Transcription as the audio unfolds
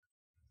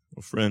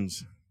Well,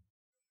 friends,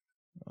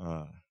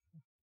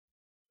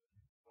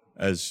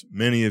 as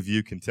many of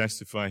you can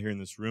testify here in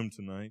this room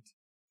tonight,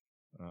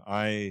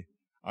 I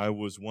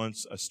was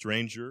once a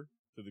stranger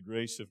to the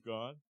grace of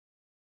God,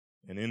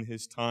 and in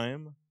His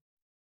time,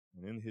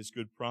 and in His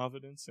good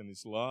providence and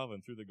His love,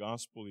 and through the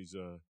gospel,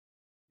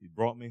 He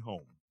brought me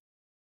home,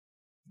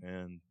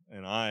 and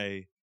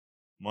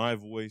my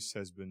voice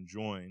has been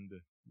joined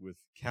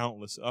with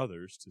countless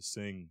others to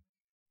sing,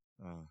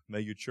 "May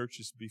your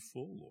churches be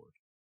full, Lord.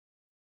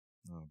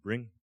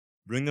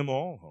 Bring them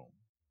all home."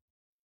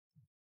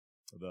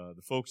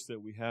 The folks that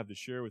we have to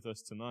share with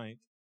us tonight,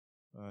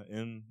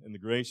 in the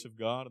grace of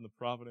God and the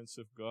providence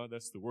of God,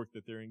 that's the work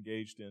that they're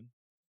engaged in.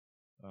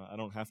 I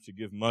don't have to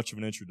give much of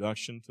an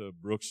introduction to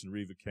Brooks and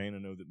Riva Cain. I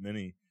know that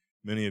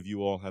many of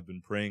you all have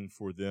been praying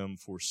for them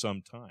for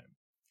some time.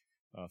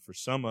 For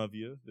some of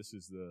you, this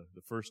is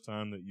the first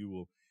time that you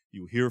will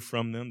hear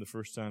from them, the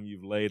first time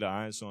you've laid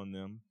eyes on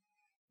them.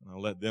 I'll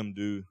let them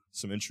do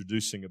some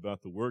introducing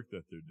about the work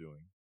that they're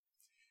doing.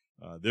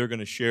 They're going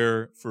to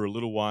share for a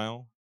little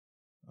while.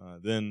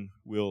 Then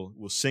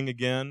we'll sing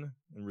again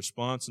in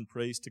response and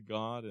praise to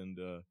God.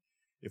 And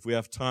if we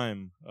have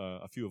time,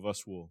 a few of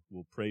us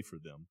will pray for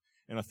them.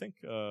 And I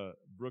think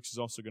Brooks is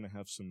also going to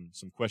have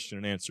some question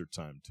and answer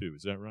time too.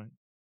 Is that right?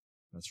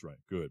 That's right.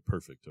 Good.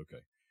 Perfect.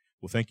 Okay.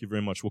 Well, thank you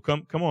very much. Well,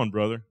 come on,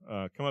 brother.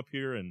 Come up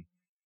here and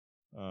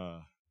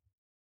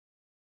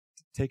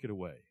take it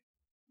away.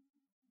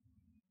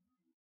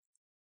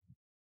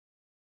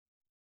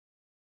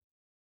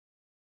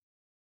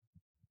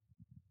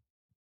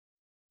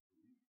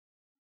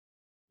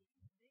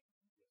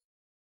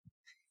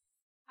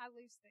 I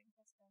lose things.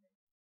 That's better.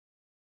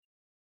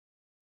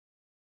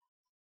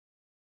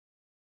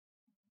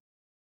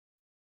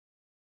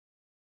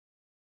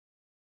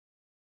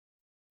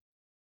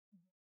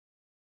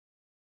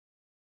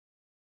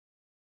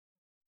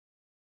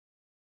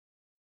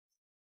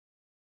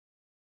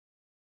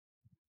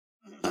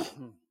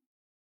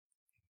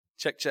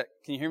 Check.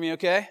 Can you hear me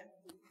okay?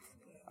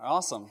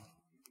 Awesome.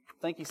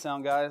 Thank you,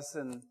 sound guys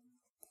and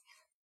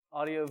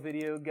audio,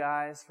 video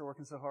guys, for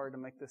working so hard to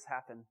make this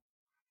happen.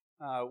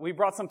 We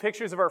brought some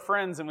pictures of our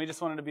friends, and we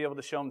just wanted to be able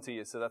to show them to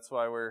you, so that's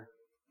why we're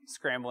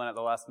scrambling at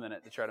the last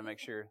minute to try to make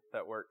sure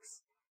that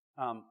works.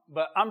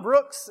 But I'm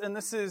Brooks, and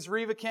this is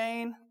Riva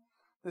Cain.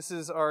 This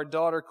is our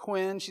daughter,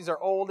 Quinn. She's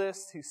our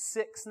oldest, who's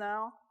 6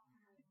 now.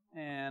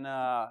 And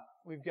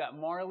we've got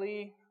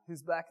Marley,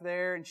 who's back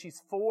there, and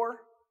she's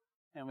 4.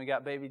 And we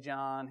got baby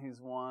John, who's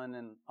 1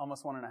 and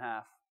almost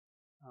 1.5.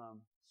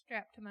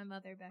 Strapped to my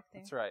mother back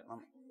there. That's right.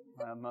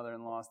 My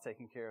mother-in-law is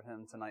taking care of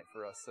him tonight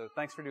for us. So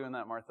thanks for doing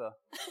that, Martha.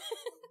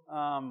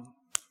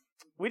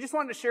 We just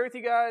wanted to share with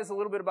you guys a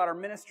little bit about our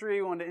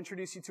ministry. We wanted to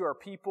introduce you to our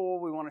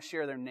people. We want to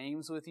share their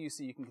names with you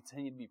so you can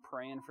continue to be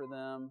praying for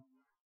them.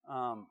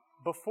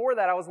 Before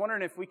that, I was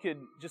wondering if we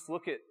could just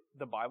look at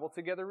the Bible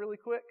together really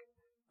quick.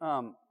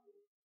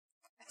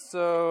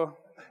 So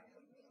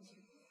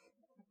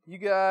you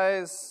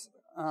guys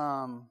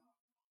know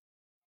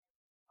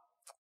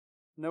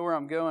where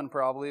I'm going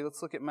probably.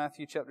 Let's look at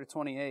Matthew chapter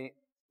 28.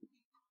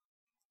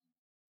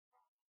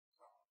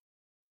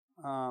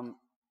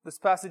 This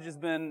passage has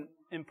been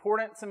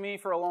important to me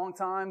for a long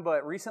time,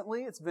 but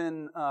recently it's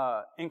been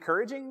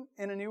encouraging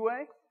in a new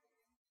way.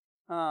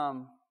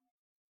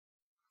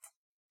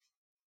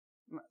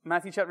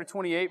 Matthew chapter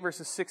 28,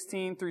 verses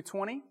 16 through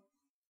 20.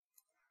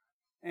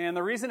 And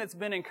the reason it's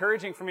been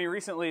encouraging for me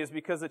recently is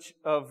because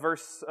of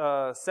verse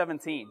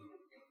 17.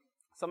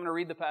 So I'm going to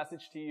read the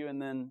passage to you,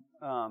 and then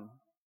I'll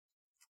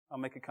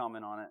make a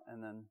comment on it,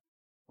 and then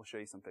we'll show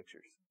you some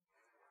pictures.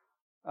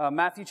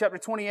 Matthew chapter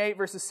 28,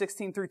 verses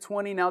 16 through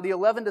 20. Now the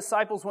 11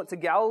 disciples went to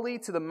Galilee,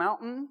 to the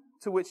mountain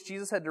to which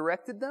Jesus had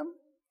directed them.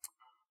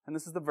 And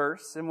this is the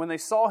verse. And when they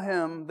saw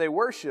him, they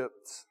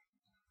worshipped,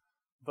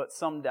 but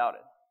some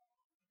doubted.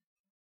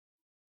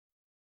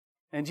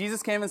 And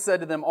Jesus came and said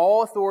to them,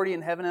 "All authority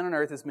in heaven and on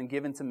earth has been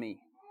given to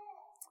me.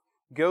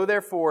 Go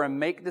therefore and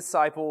make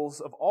disciples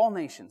of all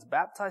nations,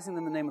 baptizing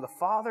them in the name of the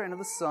Father and of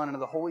the Son and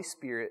of the Holy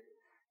Spirit,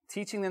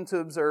 teaching them to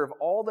observe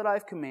all that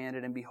I've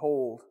commanded, and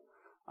behold,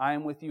 I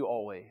am with you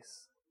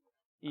always,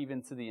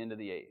 even to the end of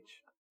the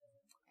age."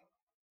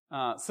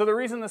 So the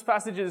reason this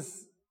passage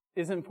is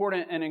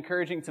important and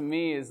encouraging to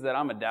me is that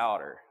I'm a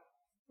doubter.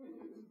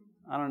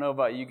 I don't know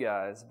about you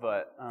guys,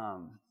 but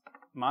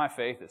my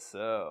faith is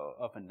so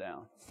up and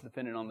down,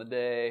 depending on the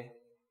day,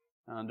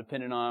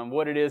 depending on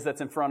what it is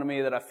that's in front of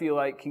me that I feel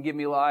like can give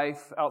me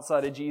life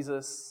outside of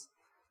Jesus.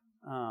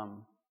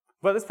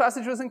 But this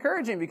passage was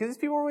encouraging because these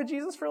people were with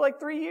Jesus for like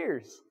 3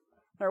 years.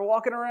 They were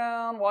walking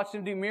around, watched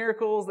him do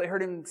miracles. They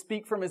heard him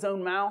speak from his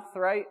own mouth,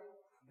 right?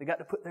 They got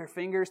to put their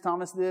fingers,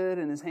 Thomas did,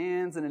 in his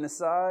hands and in his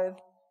side.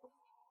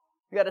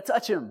 You got to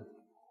touch him.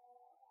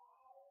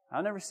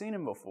 I've never seen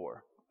him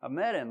before. I've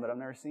met him, but I've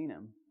never seen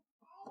him.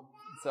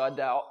 So I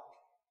doubt.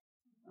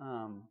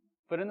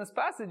 But in this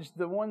passage,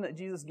 the one that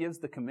Jesus gives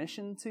the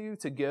commission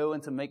to go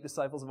and to make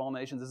disciples of all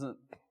nations, isn't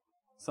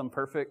some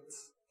perfect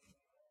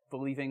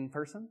believing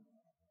person.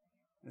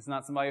 It's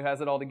not somebody who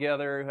has it all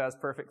together, who has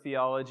perfect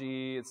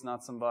theology. It's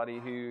not somebody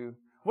who,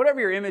 whatever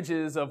your image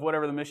is of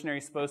whatever the missionary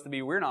is supposed to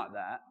be, we're not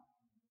that.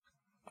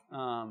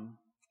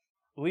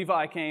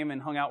 Levi came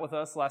and hung out with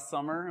us last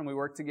summer, and we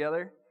worked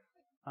together.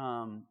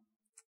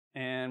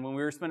 And when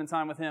we were spending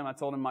time with him, I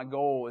told him my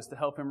goal is to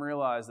help him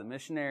realize that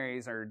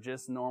missionaries are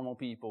just normal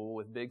people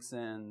with big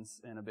sins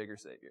and a bigger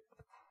Savior.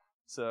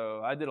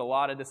 So I did a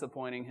lot of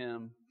disappointing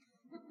him.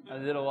 I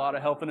did a lot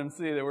of helping him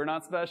see that we're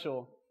not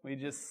special.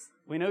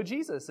 We know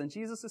Jesus, and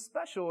Jesus is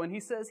special. And he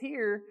says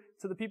here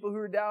to the people who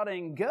are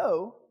doubting,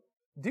 go,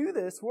 do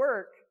this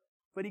work.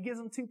 But he gives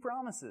them two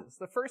promises.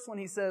 The first one,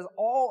 he says,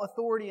 all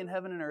authority in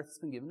heaven and earth has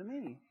been given to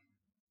me.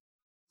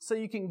 So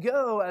you can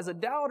go as a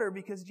doubter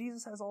because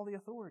Jesus has all the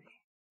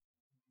authority.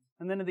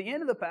 And then at the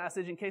end of the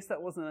passage, in case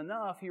that wasn't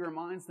enough, he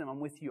reminds them, I'm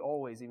with you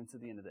always, even to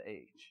the end of the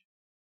age.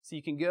 So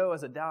you can go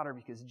as a doubter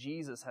because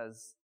Jesus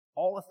has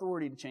all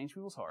authority to change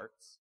people's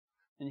hearts.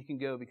 And you can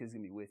go because he's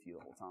going to be with you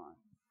the whole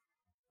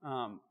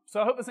time.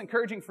 So I hope it's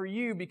encouraging for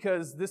you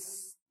because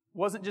this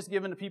wasn't just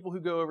given to people who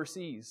go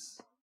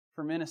overseas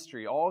for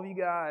ministry. All of you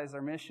guys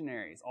are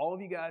missionaries. All of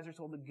you guys are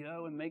told to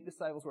go and make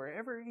disciples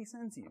wherever he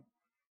sends you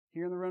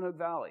here in the Roanoke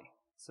Valley.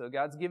 So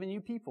God's given you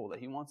people that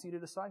he wants you to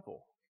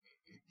disciple.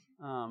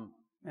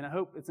 And I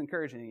hope it's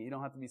encouraging. You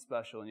don't have to be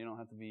special and you don't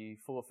have to be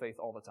full of faith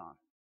all the time.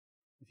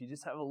 If you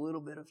just have a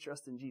little bit of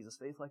trust in Jesus,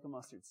 faith like a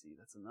mustard seed,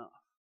 that's enough.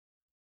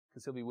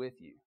 Because he'll be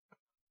with you.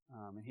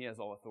 And he has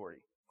all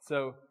authority.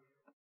 So,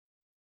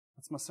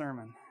 that's my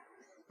sermon.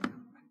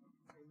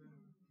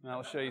 And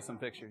I'll show you some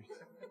pictures.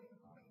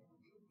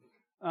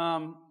 You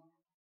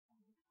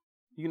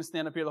going to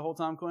stand up here the whole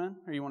time, Quinn?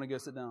 Or you want to go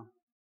sit down?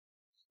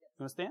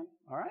 You want to stand?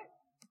 All right.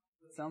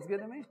 Sounds good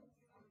to me.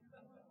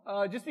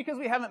 Just because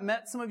we haven't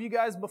met some of you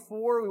guys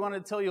before, we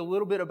wanted to tell you a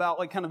little bit about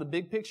like kind of the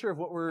big picture of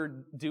what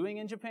we're doing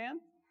in Japan.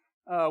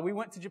 We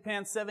went to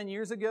Japan 7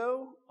 years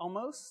ago,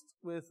 almost,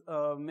 with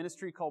a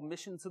ministry called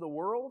Mission to the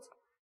World.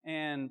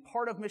 And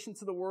part of Mission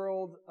to the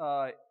World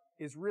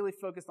is really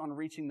focused on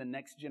reaching the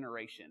next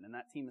generation. And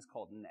that team is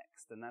called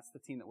Next. And that's the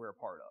team that we're a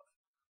part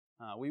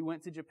of. We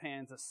went to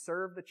Japan to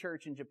serve the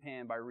church in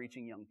Japan by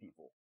reaching young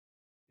people.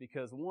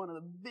 Because one of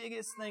the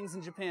biggest things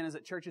in Japan is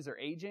that churches are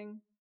aging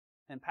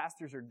and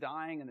pastors are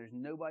dying and there's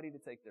nobody to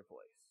take their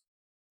place.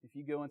 If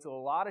you go into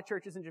a lot of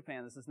churches in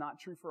Japan, this is not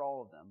true for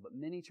all of them, but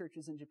many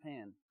churches in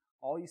Japan,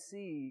 all you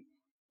see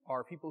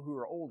are people who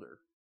are older.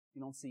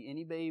 You don't see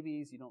any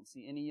babies, you don't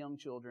see any young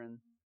children,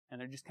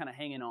 and they're just kind of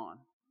hanging on.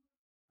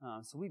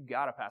 So we've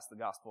got to pass the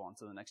gospel on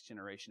to the next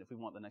generation if we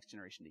want the next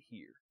generation to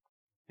hear.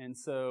 And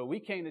so we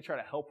came to try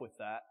to help with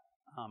that.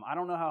 I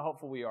don't know how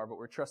helpful we are, but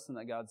we're trusting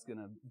that God's going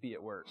to be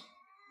at work.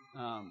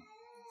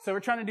 So we're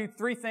trying to do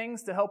 3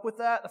 things to help with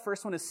that. The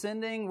first one is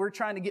sending. We're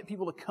trying to get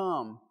people to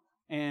come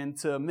and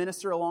to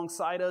minister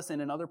alongside us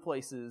and in other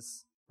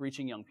places,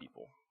 reaching young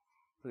people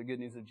with the good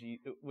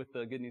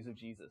news of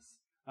Jesus.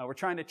 We're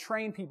trying to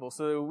train people.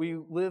 So we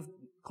live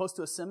close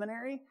to a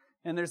seminary,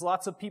 and there's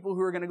lots of people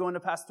who are going to go into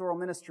pastoral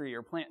ministry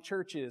or plant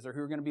churches or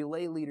who are going to be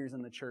lay leaders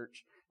in the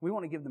church. We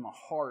want to give them a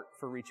heart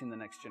for reaching the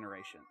next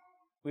generation.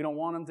 We don't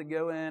want them to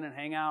go in and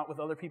hang out with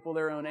other people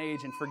their own age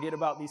and forget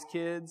about these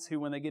kids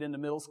who, when they get into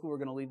middle school, are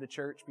going to leave the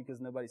church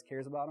because nobody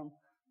cares about them.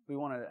 We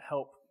want to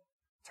help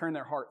turn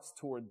their hearts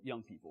toward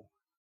young people.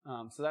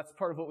 So that's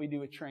part of what we do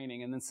with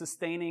training. And then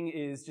sustaining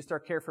is just our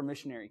care for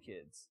missionary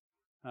kids.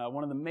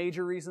 One of the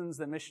major reasons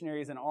that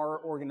missionaries in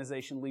our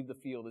organization leave the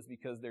field is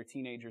because their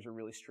teenagers are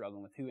really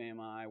struggling with who am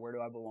I, where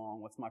do I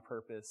belong, what's my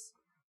purpose.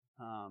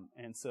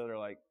 And so they're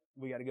like,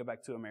 we got to go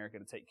back to America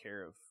to take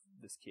care of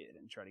this kid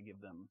and try to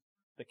give them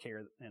the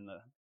care and the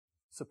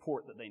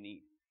support that they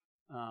need.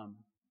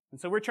 And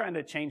so we're trying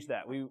to change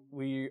that.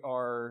 We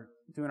are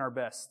doing our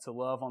best to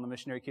love on the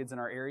missionary kids in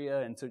our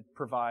area and to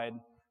provide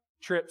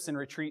trips and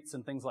retreats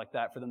and things like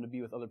that for them to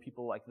be with other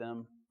people like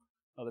them,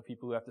 other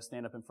people who have to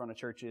stand up in front of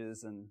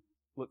churches and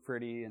look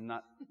pretty and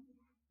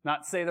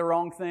not say the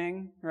wrong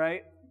thing,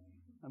 right?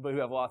 But who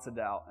have lots of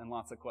doubt and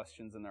lots of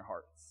questions in their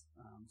hearts.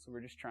 So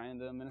we're just trying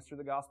to minister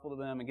the gospel to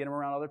them and get them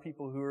around other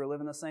people who are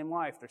living the same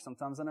life. They're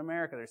sometimes in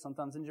America, they're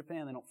sometimes in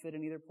Japan. They don't fit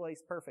in either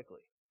place perfectly.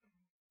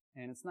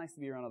 And it's nice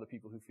to be around other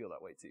people who feel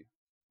that way too.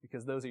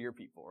 Because those are your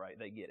people, right?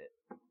 They get it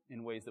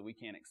in ways that we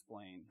can't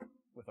explain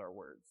with our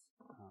words.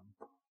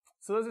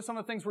 So those are some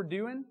of the things we're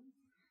doing.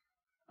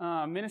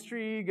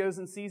 Ministry goes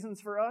in seasons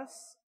for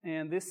us.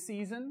 And this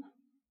season,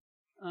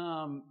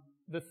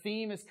 the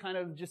theme has kind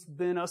of just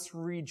been us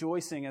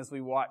rejoicing as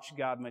we watch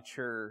God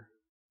mature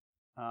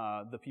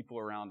the people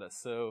around us.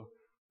 So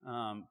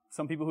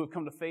some people who have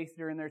come to faith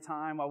during their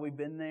time while we've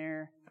been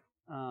there.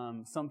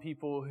 Some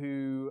people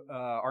who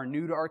are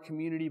new to our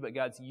community, but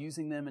God's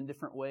using them in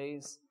different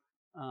ways.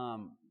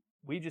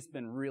 We've just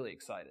been really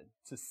excited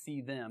to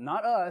see them.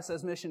 Not us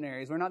as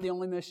missionaries. We're not the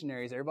only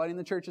missionaries. Everybody in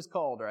the church is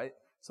called, right?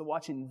 So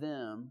watching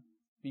them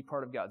be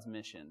part of God's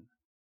mission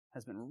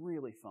has been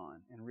really fun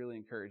and really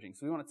encouraging.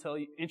 So we want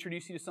to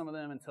introduce you to some of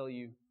them and tell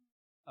you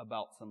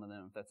about some of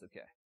them, if that's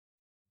okay.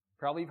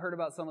 Probably you've heard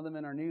about some of them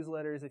in our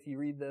newsletters if you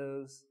read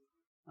those.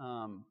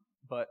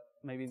 But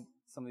maybe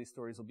some of these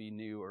stories will be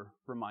new or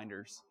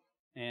reminders.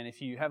 And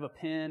if you have a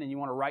pen and you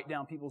want to write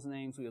down people's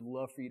names, we would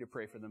love for you to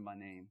pray for them by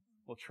name.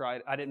 We'll try.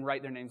 I didn't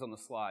write their names on the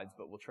slides,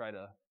 but we'll try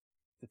to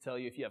tell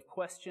you if you have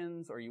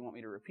questions or you want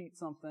me to repeat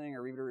something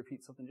or Riva to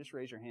repeat something, just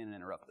raise your hand and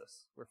interrupt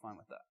us. We're fine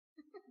with that.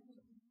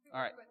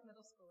 All right. With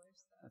middle schoolers.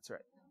 So. That's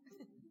right.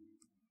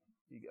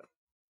 You go.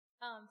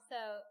 So,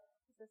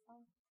 is this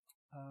on?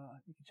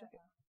 You can check it.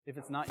 If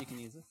it's not, you can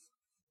use this.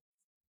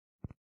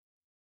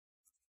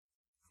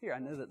 Here, I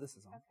know that this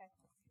is on. Okay.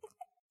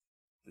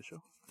 To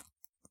show.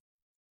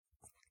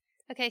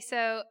 Okay,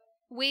 so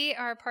we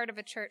are part of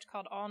a church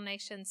called All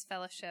Nations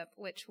Fellowship,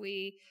 which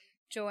we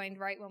joined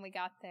right when we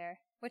got there,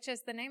 which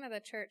is the name of the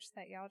church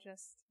that y'all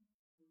just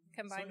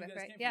combined with,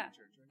 right? Yeah,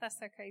 church, right? That's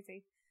so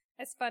crazy.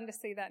 It's fun to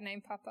see that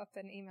name pop up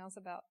in emails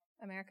about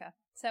America.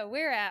 So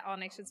we're at All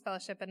Nations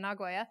Fellowship in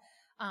Nagoya.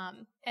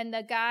 And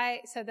the guy,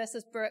 so this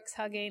is Brooks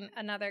hugging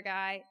another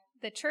guy.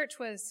 The church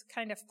was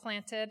kind of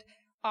planted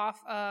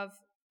off of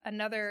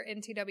another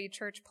NTW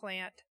church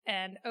plant.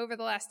 And over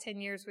the last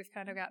 10 years, we've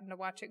kind of gotten to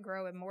watch it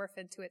grow and morph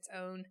into its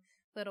own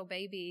little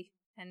baby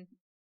and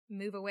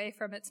move away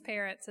from its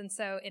parents. And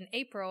so in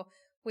April,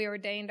 we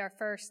ordained our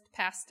first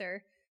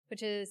pastor,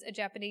 which is a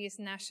Japanese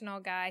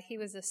national guy. He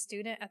was a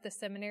student at the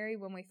seminary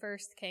when we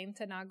first came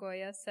to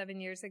Nagoya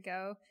 7 years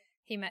ago.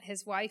 He met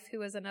his wife, who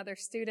was another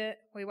student.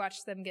 We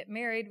watched them get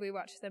married. We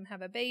watched them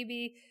have a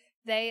baby.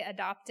 They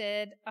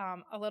adopted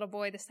a little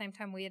boy the same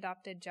time we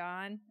adopted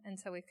John. And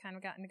so we've kind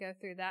of gotten to go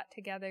through that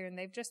together. And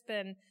they've just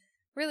been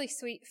really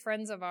sweet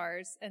friends of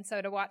ours. And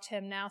so to watch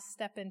him now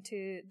step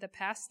into the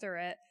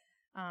pastorate,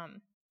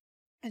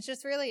 it's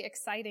just really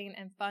exciting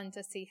and fun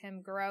to see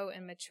him grow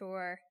and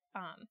mature.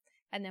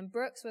 And then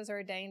Brooks was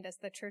ordained as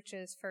the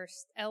church's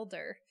first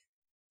elder.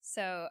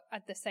 So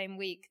at the same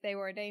week, they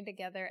were ordained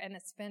together, and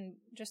it's been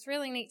just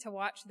really neat to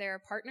watch their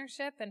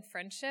partnership and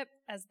friendship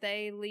as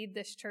they lead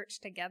this church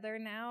together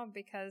now,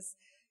 because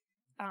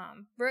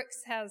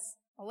Brooks has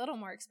a little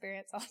more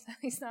experience also.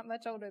 He's not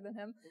much older than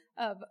him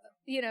of,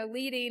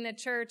 leading a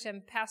church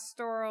and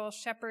pastoral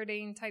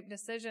shepherding type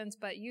decisions,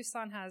 but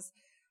Yusan has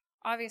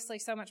obviously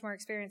so much more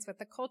experience with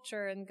the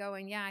culture and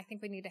going, I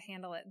think we need to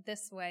handle it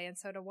this way. And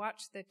so to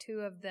watch the two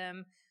of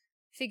them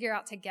figure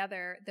out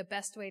together the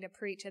best way to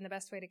preach and the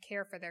best way to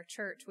care for their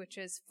church, which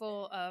is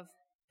full of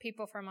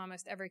people from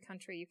almost every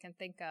country you can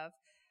think of.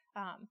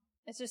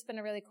 It's just been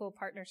a really cool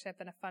partnership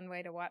and a fun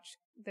way to watch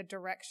the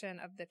direction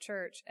of the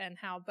church and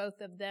how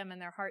both of them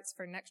and their hearts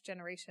for next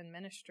generation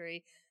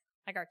ministry,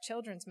 like our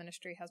children's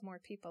ministry has more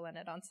people in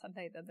it on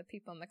Sunday than the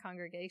people in the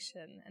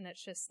congregation. And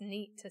it's just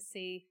neat to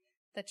see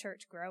the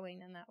church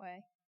growing in that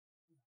way.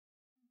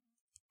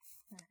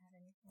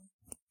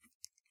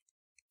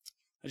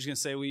 I was just going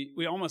to say,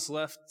 we almost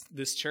left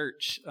this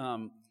church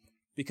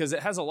because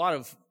it has a lot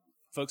of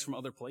folks from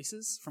other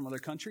places, from other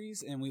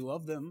countries, and we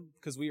love them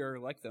because we are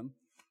like them.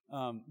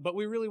 But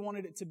we really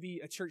wanted it to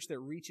be a church that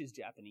reaches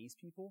Japanese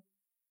people,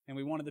 and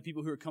we wanted the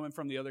people who are coming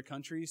from the other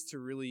countries to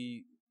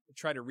really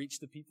try to reach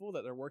the people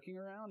that they're working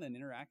around and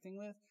interacting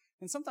with.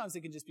 And sometimes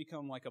it can just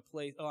become like a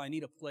place, I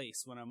need a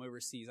place when I'm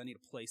overseas. I need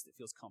a place that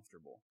feels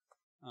comfortable.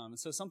 And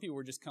so some people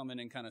were just coming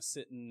and kind of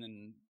sitting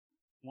and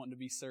wanting to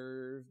be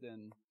served,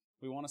 and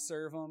we want to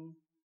serve them.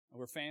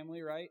 We're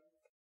family, right?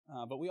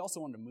 But we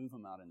also wanted to move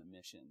them out in a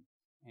mission.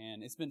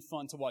 And it's been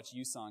fun to watch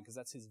Yusan because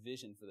that's his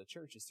vision for the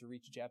church, is to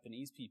reach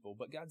Japanese people.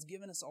 But God's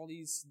given us all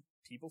these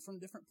people from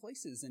different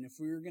places. And if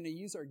we were going to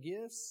use our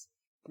gifts,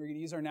 we're going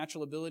to use our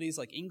natural abilities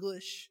like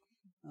English.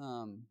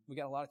 We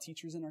got a lot of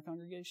teachers in our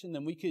congregation.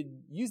 Then we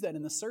could use that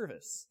in the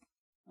service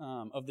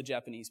of the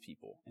Japanese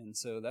people. And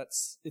so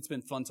it's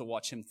been fun to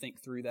watch him think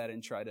through that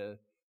and try to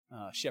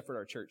shepherd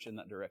our church in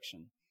that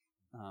direction.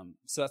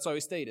 So that's why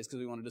we stayed, is because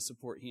we wanted to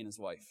support he and his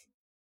wife.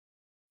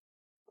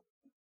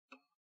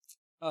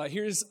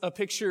 Here's a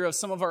picture of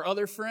some of our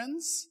other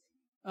friends.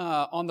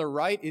 On the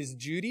right is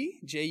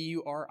Judy,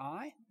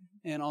 Juri,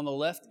 and on the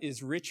left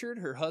is Richard,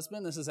 her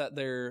husband. This is at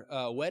their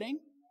wedding.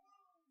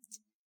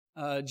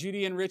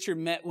 Judy and Richard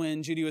met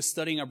when Judy was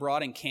studying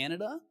abroad in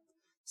Canada.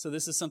 So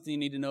this is something you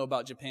need to know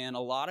about Japan.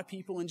 A lot of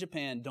people in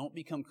Japan don't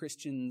become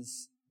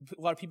Christians.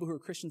 A lot of people who are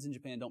Christians in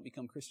Japan don't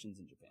become Christians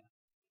in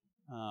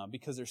Japan.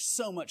 Because there's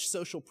so much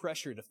social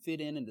pressure to fit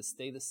in and to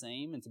stay the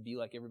same and to be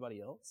like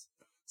everybody else.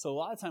 So a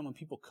lot of time when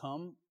people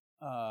come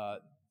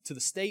to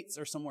the States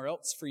or somewhere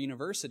else for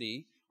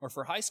university or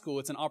for high school,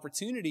 it's an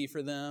opportunity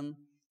for them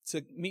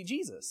to meet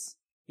Jesus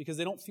because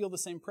they don't feel the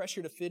same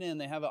pressure to fit in.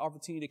 They have an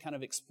opportunity to kind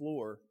of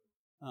explore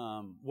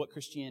what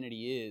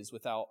Christianity is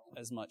without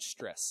as much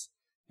stress.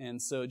 And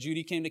so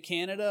Judy came to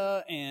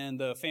Canada, and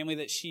the family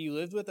that she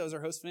lived with, that was her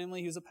host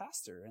family, he was a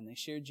pastor, and they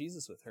shared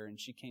Jesus with her, and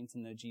she came to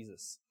know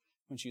Jesus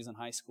when she was in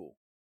high school.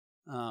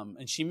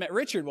 And she met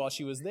Richard while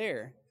she was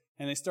there,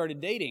 and they started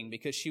dating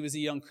because she was a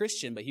young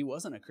Christian, but he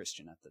wasn't a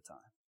Christian at the time.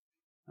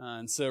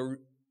 And so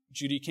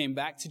Judy came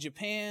back to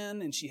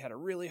Japan, and she had a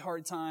really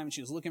hard time.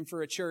 She was looking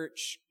for a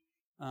church.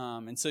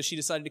 And so she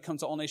decided to come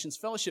to All Nations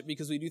Fellowship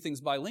because we do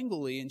things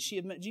bilingually, and she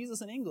had met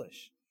Jesus in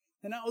English.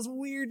 And that was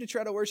weird to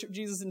try to worship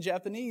Jesus in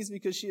Japanese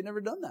because she had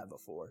never done that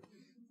before.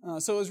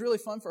 So it was really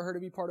fun for her to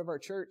be part of our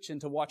church and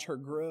to watch her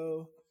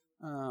grow.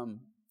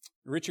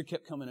 Richard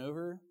kept coming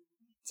over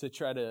to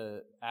try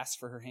to ask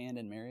for her hand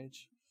in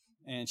marriage.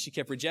 And she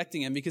kept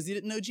rejecting him because he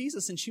didn't know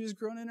Jesus, and she was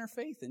growing in her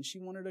faith, and she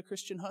wanted a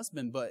Christian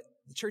husband. But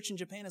the church in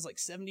Japan is like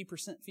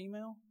 70%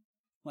 female,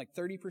 like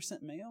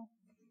 30% male.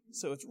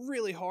 So it's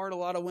really hard. A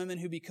lot of women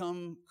who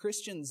become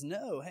Christians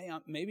know, hey,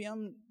 maybe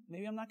I'm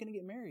not going to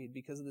get married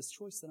because of this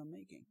choice that I'm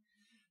making.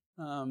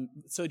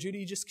 So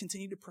Judy just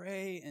continued to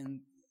pray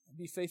and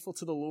be faithful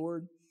to the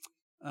Lord.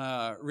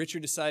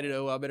 Richard decided,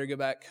 I better go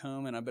back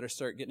home and I better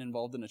start getting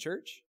involved in a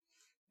church.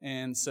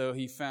 And so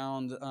he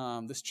found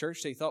this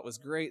church that he thought was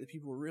great. The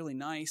people were really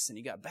nice, and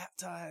he got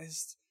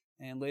baptized,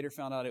 and later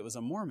found out it was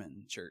a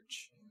Mormon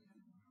church.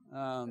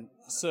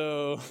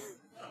 So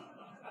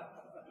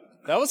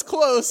that was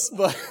close,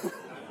 but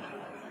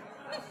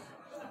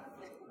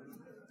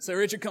so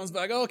Richard comes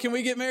back, can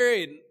we get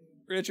married?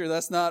 Richard,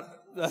 that's not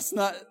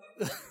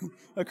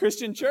a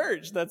Christian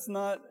church.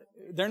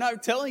 They're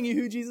not telling you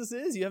who Jesus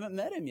is. You haven't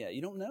met him yet.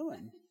 You don't know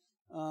him.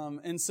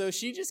 And so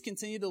she just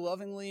continued to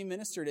lovingly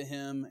minister to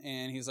him,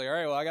 and he's like, all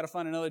right, well, I got to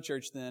find another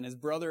church then. His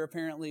brother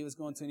apparently was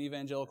going to an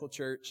evangelical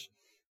church.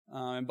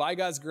 And by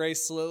God's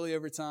grace, slowly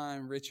over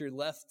time, Richard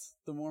left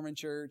the Mormon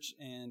church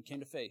and came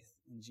to faith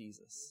in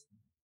Jesus.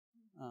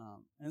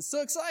 And it's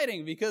so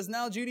exciting because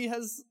now Judy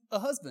has a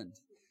husband.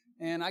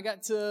 And I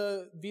got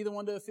to be the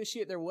one to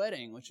officiate their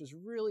wedding, which was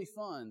really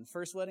fun.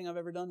 First wedding I've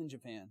ever done in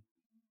Japan.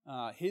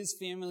 His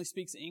family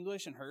speaks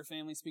English and her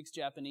family speaks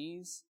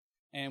Japanese.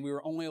 And we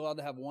were only allowed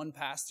to have one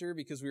pastor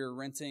because we were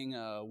renting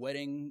a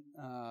wedding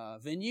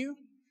venue.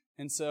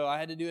 And so I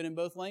had to do it in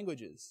both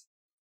languages.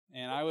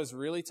 And I was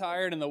really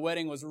tired, and the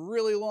wedding was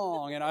really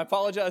long, and I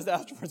apologized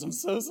afterwards. I'm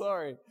so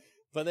sorry.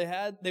 But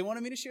they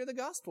wanted me to share the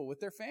gospel with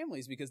their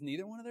families because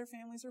neither one of their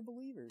families are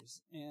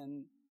believers.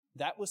 And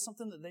that was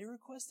something that they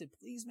requested.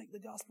 Please make the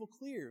gospel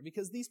clear,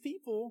 because these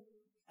people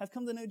have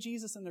come to know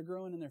Jesus and they're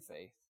growing in their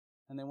faith,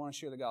 and they want to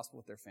share the gospel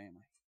with their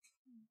family.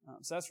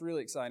 So that's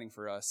really exciting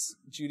for us.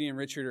 Judy and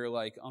Richard are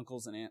like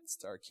uncles and aunts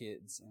to our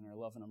kids, and are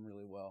loving them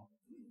really well.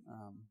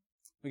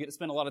 We get to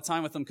spend a lot of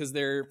time with them because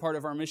they're part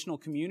of our missional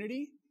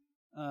community.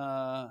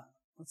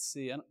 Let's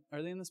see.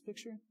 Are they in this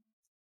picture?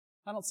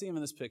 I don't see them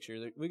in this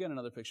picture. We got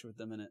another picture with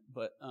them in it.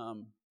 But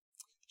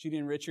Judy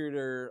and Richard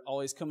are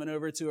always coming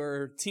over to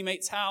our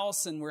teammate's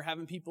house, and we're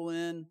having people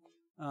in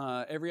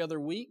every other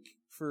week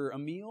for a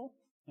meal.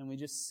 And we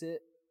just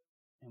sit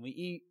and we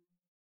eat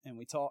and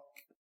we talk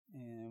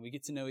and we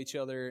get to know each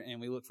other,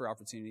 and we look for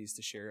opportunities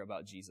to share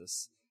about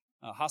Jesus.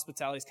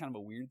 Hospitality is kind of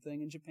a weird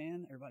thing in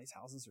Japan. Everybody's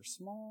houses are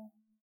small,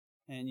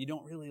 and you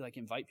don't really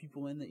invite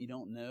people in that you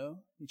don't know.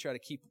 You try to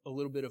keep a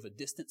little bit of a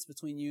distance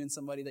between you and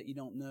somebody that you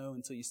don't know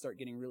until you start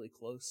getting really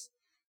close.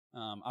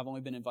 I've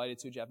only been invited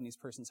to a Japanese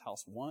person's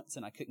house once,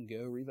 and I couldn't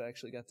go. Riva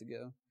actually got to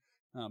go,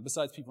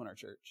 besides people in our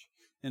church.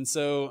 And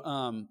so,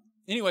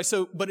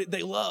 but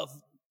they love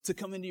to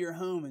come into your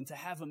home and to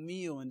have a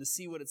meal and to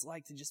see what it's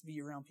like to just be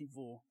around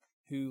people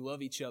who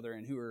love each other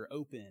and who are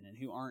open and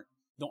who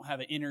don't have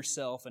an inner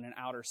self and an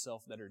outer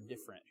self that are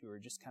different, who are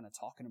just kind of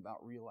talking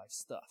about real life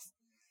stuff.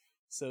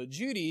 So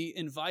Judy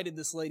invited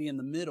this lady in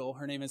the middle.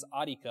 Her name is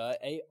Arika,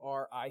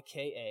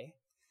 Arika,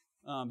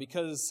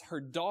 because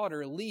her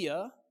daughter,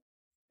 Leah,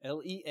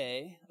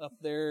 Lea, up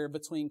there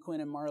between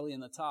Quinn and Marley in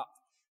the top,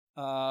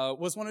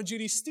 was one of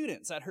Judy's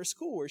students at her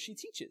school where she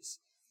teaches.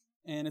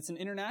 And it's an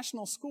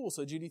international school,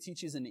 so Judy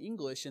teaches in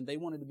English, and they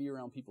wanted to be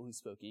around people who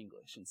spoke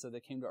English. And so they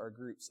came to our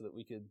group so that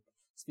we could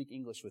speak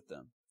English with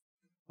them.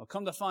 Well,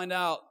 come to find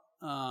out,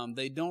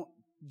 they don't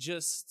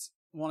just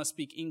want to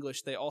speak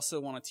English, they also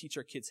want to teach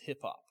our kids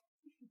hip-hop.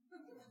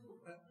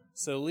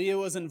 So Leah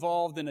was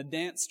involved in a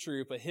dance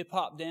troupe, a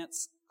hip-hop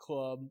dance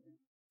club,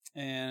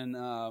 and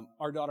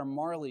our daughter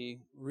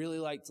Marley really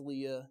liked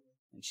Leah,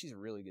 and she's a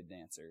really good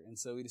dancer. And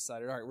so we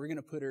decided, all right, we're going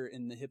to put her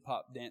in the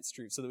hip-hop dance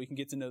troupe so that we can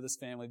get to know this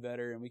family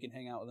better and we can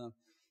hang out with them.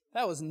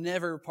 That was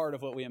never part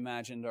of what we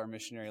imagined our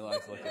missionary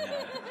life looking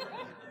like.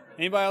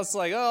 Anybody else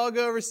like, I'll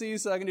go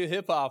overseas so I can do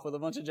hip-hop with a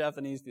bunch of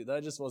Japanese people?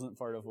 That just wasn't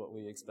part of what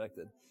we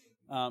expected.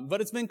 But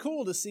it's been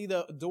cool to see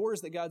the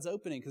doors that God's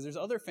opening because there's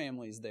other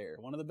families there.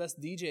 One of the best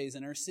DJs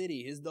in our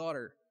city, his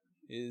daughter,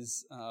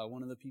 is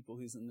one of the people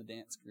who's in the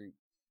dance group.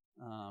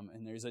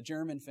 And there's a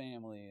German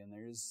family, and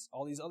there's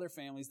all these other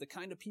families, the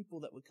kind of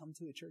people that would come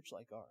to a church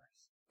like ours.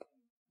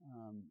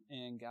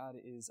 And God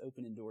is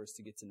opening doors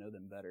to get to know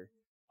them better.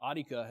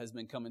 Adika has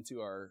been coming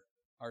to our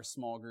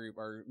small group,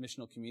 our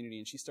missional community,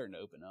 and she's starting to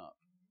open up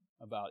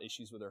about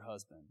issues with her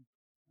husband.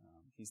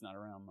 He's not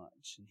around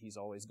much, and he's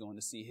always going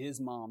to see his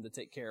mom to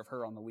take care of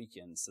her on the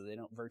weekends, so they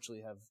don't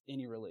virtually have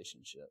any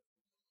relationship.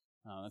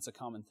 That's a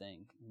common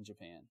thing in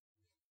Japan.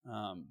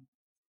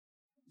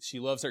 She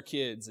loves her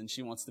kids, and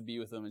she wants to be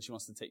with them, and she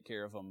wants to take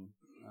care of them,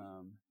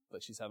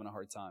 but she's having a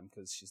hard time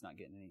because she's not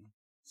getting any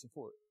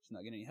support. She's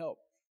not getting any help.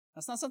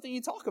 That's not something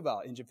you talk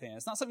about in Japan.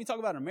 It's not something you talk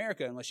about in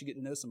America unless you get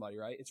to know somebody,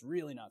 right? It's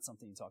really not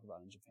something you talk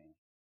about in Japan.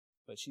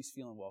 But she's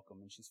feeling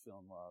welcome, and she's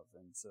feeling love,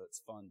 and so it's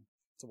fun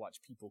to watch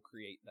people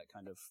create that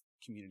kind of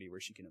community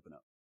where she can open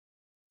up.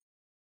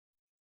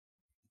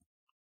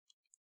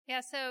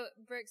 Yeah, so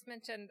Brooks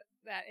mentioned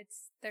that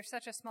there's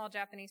such a small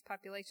Japanese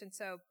population,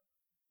 so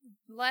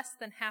less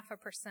than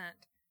 0.5%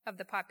 of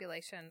the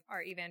population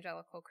are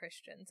evangelical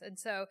Christians. And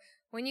so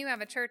when you have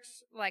a church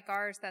like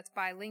ours that's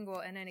bilingual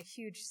and in a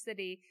huge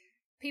city,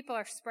 people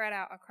are spread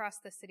out across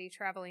the city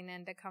traveling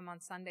in to come on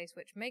Sundays,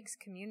 which makes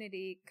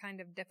community kind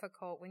of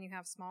difficult when you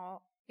have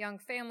small young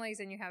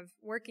families and you have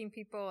working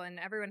people and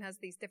everyone has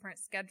these different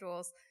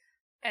schedules.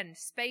 And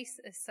space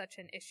is such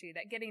an issue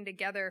that getting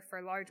together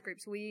for large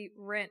groups, we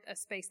rent a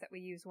space that we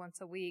use once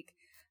a week.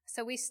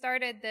 So we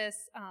started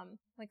this,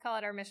 we call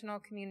it our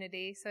missional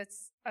community. So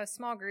it's a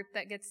small group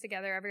that gets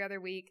together every other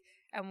week,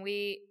 and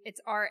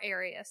it's our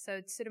area. So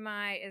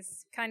Tsurumai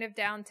is kind of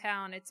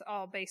downtown. It's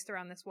all based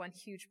around this one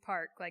huge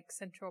park, like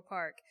Central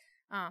Park.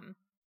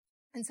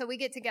 And so we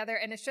get together,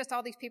 and it's just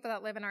all these people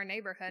that live in our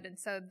neighborhood. And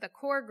so the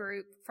core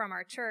group from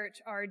our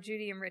church are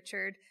Judy and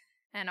Richard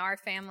and our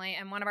family,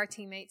 and one of our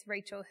teammates,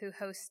 Rachel, who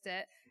hosts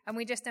it. And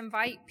we just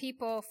invite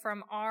people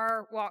from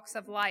our walks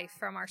of life,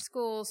 from our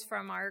schools,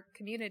 from our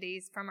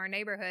communities, from our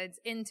neighborhoods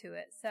into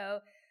it. So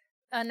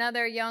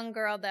another young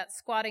girl that's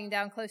squatting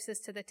down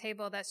closest to the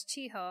table, that's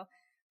Chiho.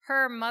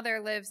 Her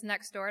mother lives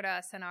next door to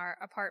us in our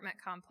apartment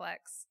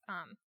complex.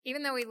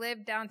 Even though we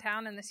live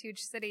downtown in this huge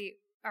city,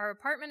 our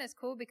apartment is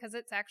cool because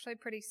it's actually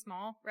pretty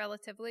small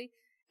relatively.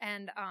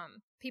 And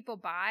people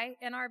buy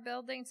in our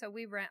building, so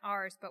we rent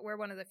ours, but we're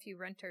one of the few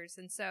renters.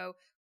 And so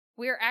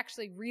we're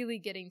actually really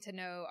getting to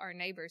know our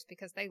neighbors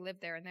because they live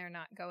there and they're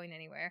not going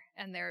anywhere.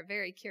 And they're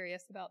very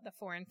curious about the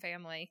foreign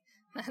family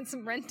that's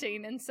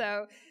renting. And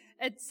so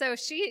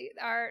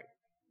our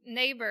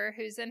neighbor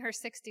who's in her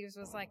 60s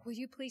was like, will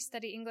you please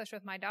study English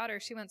with my daughter?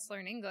 She wants to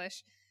learn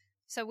English.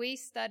 So we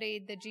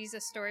studied the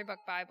Jesus Storybook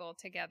Bible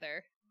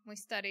together. We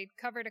studied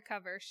cover to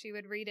cover. She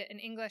would read it in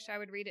English. I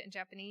would read it in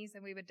Japanese,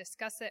 and we would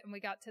discuss it. And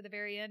we got to the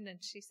very end, and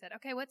she said,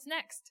 okay, what's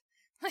next?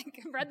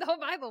 Like, read the whole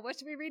Bible. What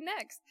should we read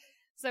next?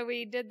 So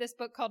we did this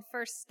book called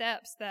First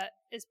Steps that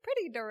is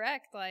pretty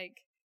direct,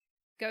 like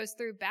goes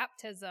through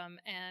baptism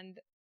and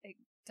it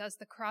does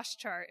the cross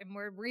chart. And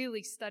we're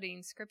really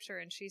studying scripture,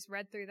 and she's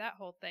read through that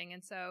whole thing.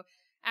 And so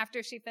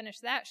after she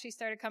finished that, she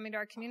started coming to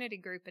our community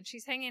group, and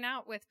she's hanging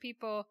out with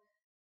people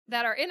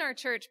that are in our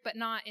church, but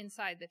not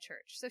inside the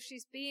church. So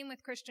she's being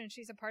with Christians.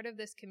 She's a part of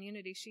this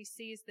community. She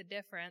sees the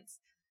difference,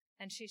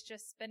 and she's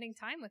just spending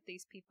time with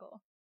these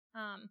people.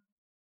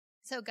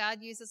 So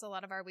God uses a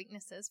lot of our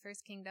weaknesses for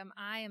his kingdom.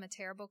 I am a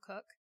terrible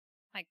cook,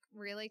 like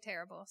really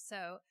terrible.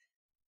 So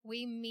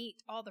we meet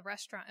all the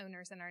restaurant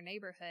owners in our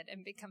neighborhood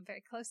and become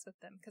very close with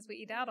them because we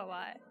eat out a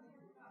lot.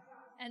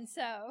 And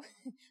so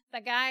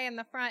the guy in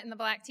the front in the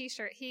black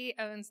t-shirt, he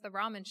owns the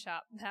ramen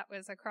shop that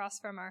was across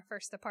from our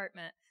first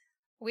apartment.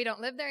 We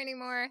don't live there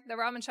anymore. The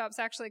ramen shop's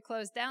actually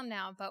closed down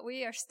now, but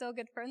we are still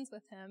good friends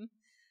with him.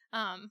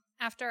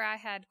 After I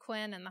had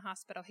Quinn in the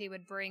hospital, he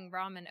would bring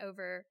ramen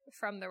over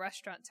from the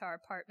restaurant to our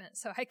apartment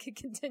so I could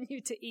continue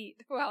to eat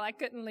while I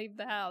couldn't leave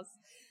the house.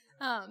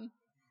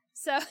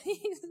 So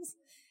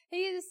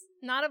he's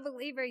not a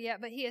believer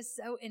yet, but he is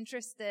so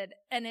interested,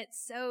 and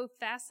it's so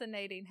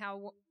fascinating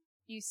how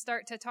you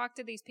start to talk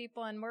to these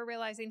people, and we're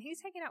realizing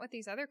he's hanging out with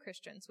these other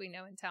Christians we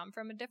know in town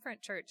from a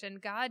different church, and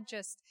God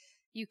just,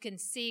 you can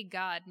see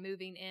God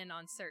moving in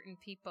on certain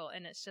people,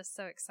 and it's just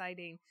so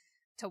exciting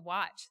to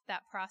watch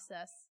that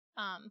process.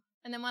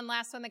 And then one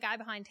last one, the guy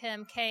behind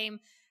him came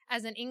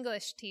as an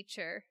English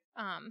teacher.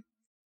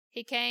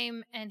 He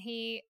came and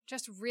he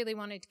just really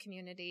wanted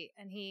community,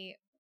 and he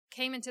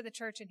came into the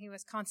church and he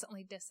was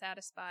constantly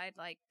dissatisfied.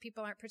 Like,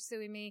 people aren't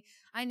pursuing me.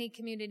 I need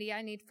community.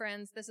 I need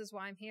friends. This is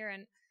why I'm here.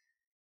 And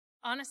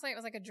honestly, it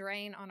was like a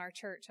drain on our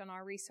church, on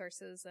our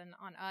resources, and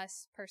on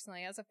us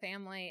personally as a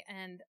family.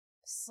 And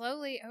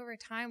slowly over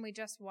time, we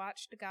just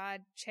watched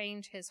God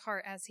change his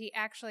heart as he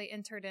actually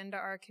entered into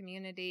our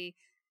community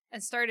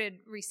and started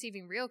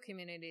receiving real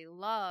community,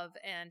 love,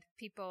 and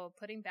people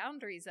putting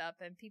boundaries up,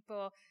 and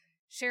people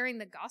sharing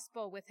the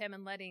gospel with him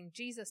and letting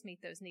Jesus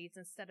meet those needs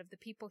instead of the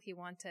people he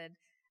wanted.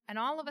 And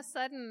all of a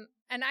sudden,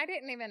 and I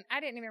didn't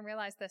even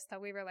realize this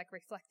till we were like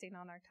reflecting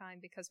on our time,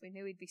 because we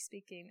knew he'd be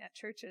speaking at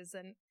churches,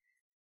 and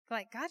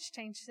like God's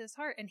changed his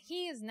heart, and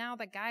he is now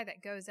the guy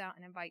that goes out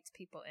and invites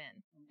people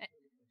in.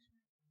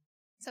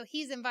 So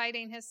he's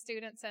inviting his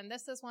students, and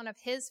this is one of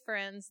his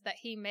friends that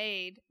he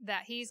made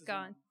that he's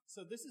gone.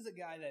 So this is a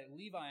guy that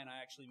Levi and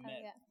I actually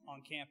met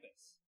on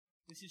campus.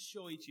 This is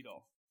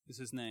Shoichiro. Is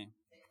his name.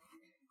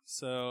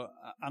 So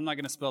I'm not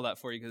going to spell that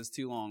for you because it's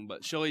too long,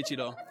 but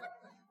Shoichiro.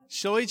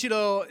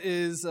 Shoichiro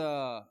is,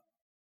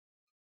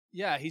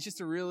 he's just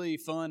a really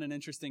fun and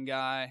interesting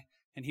guy,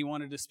 and he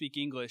wanted to speak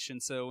English.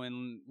 And so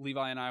when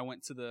Levi and I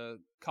went to the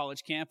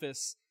college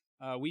campus,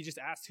 we just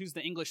asked, who's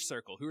the English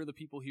circle? Who are the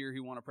people here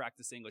who want to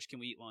practice English? Can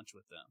we eat lunch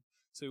with them?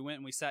 So we went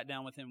and we sat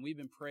down with him. We've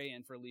been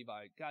praying for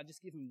Levi. God,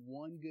 just give him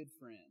one good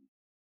friend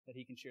that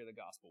he can share the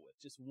gospel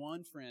with. Just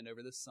one friend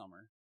over this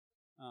summer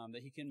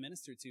that he can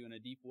minister to in a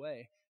deep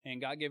way.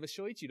 And God gave us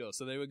Shoichiro.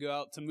 So they would go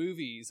out to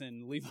movies,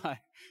 and Levi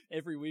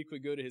every week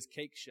would go to his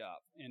cake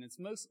shop. And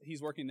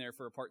he's working there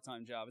for a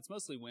part-time job. It's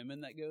mostly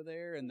women that go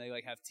there, and they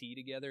like have tea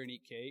together and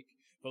eat cake.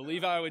 But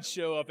Levi would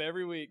show up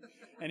every week,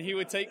 and he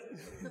would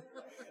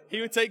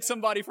take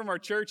somebody from our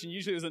church, and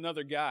usually it was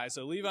another guy.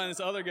 So Levi and this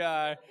other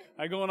guy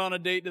are going on a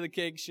date to the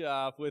cake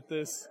shop with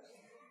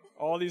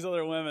all these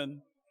other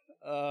women.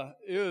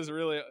 It was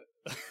really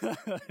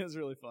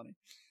funny.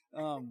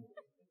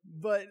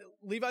 But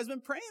Levi's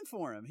been praying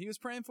for him. He was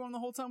praying for him the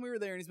whole time we were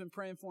there, and he's been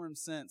praying for him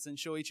since. And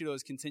Shoichiro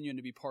is continuing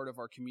to be part of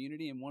our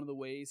community. And one of the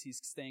ways he's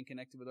staying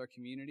connected with our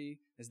community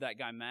is that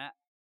guy, Matt.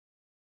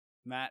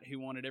 Matt, who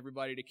wanted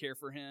everybody to care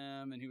for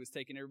him and who was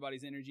taking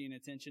everybody's energy and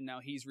attention. Now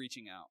he's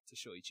reaching out to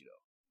Shoichiro.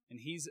 And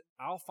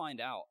I'll find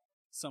out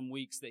some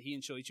weeks that he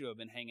and Shoichiro have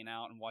been hanging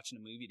out and watching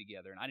a movie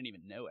together. And I didn't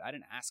even know it. I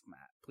didn't ask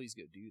Matt, please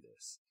go do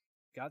this.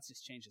 God's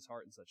just changed his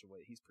heart in such a way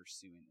that he's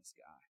pursuing this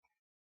guy.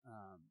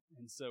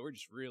 And so we're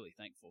just really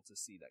thankful to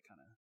see that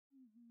kind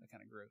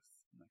of growth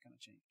and that kind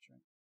of change,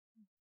 right?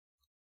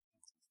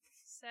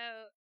 So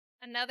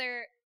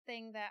another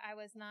thing that I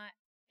was not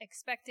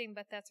expecting,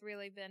 but that's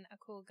really been a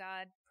cool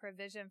God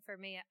provision for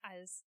me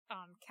is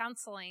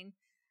counseling.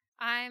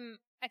 I'm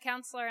a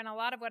counselor, and a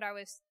lot of what I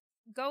was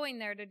going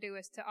there to do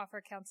is to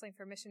offer counseling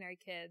for missionary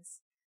kids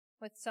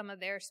with some of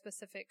their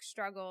specific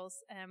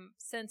struggles.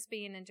 Since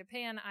being in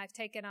Japan, I've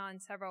taken on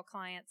several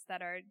clients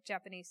that are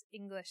Japanese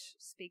English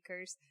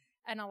speakers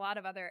and a lot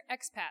of other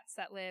expats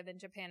that live in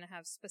Japan and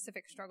have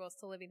specific struggles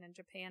to living in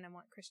Japan and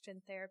want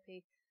Christian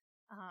therapy.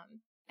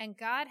 And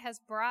God has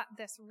brought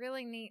this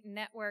really neat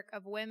network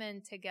of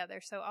women together.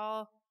 So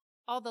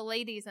all the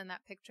ladies in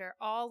that picture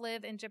all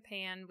live in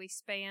Japan. We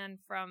span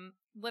from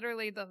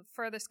literally the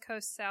furthest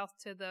coast south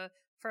to the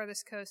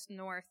furthest coast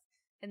north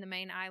in the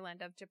main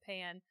island of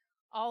Japan.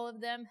 All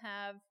of them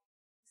have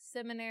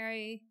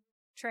seminary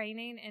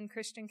training in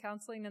Christian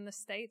counseling in the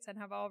States and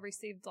have all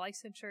received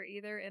licensure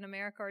either in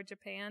America or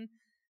Japan.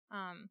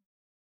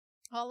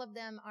 All of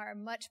them are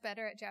much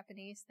better at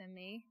Japanese than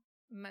me.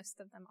 Most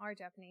of them are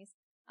Japanese.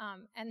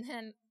 And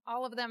then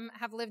all of them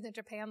have lived in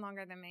Japan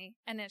longer than me.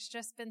 And it's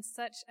just been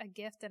such a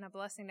gift and a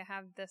blessing to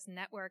have this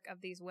network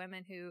of these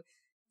women who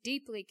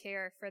deeply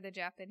care for the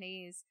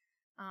Japanese.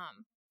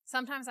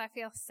 Sometimes I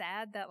feel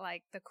sad that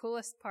the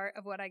coolest part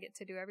of what I get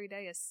to do every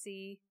day is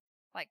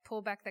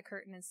pull back the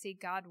curtain and see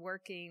God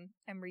working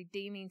and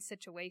redeeming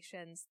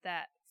situations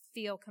that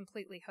feel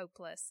completely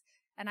hopeless.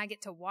 And I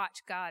get to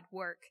watch God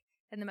work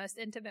in the most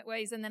intimate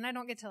ways. And then I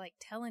don't get to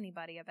tell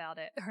anybody about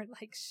it or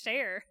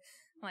share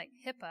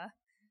HIPAA.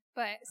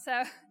 But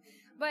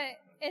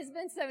it's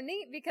been so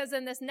neat because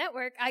in this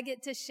network, I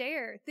get to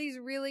share these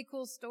really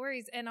cool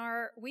stories, and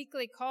our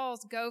weekly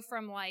calls go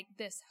from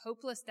this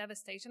hopeless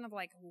devastation of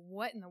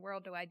what in the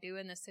world do I do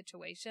in this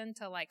situation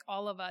to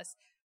all of us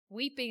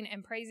weeping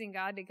and praising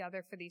God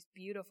together for these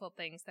beautiful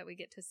things that we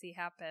get to see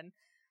happen.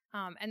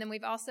 And then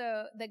we've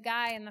also, the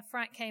guy in the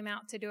front came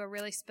out to do a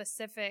really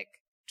specific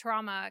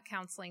trauma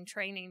counseling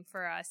training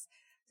for us.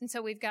 And so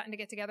we've gotten to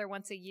get together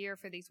once a year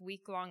for these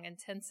week-long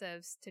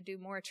intensives to do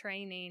more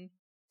training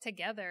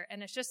together.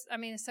 And it's just,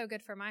 it's so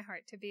good for my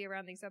heart to be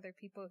around these other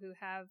people who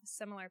have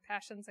similar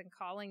passions and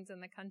callings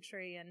in the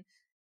country and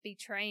be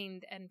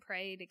trained and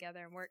pray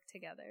together and work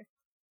together.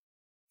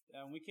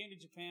 Yeah, when we came to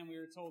Japan, we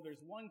were told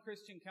there's one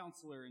Christian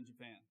counselor in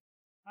Japan.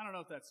 I don't know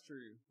if that's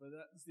true, but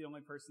that's the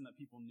only person that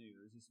people knew.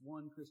 There's just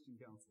one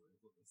Christian counselor, is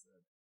what they said.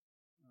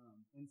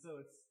 And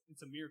so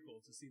it's a miracle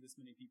to see this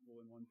many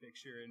people in one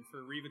picture, and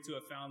for Riva to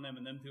have found them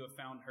and them to have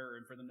found her,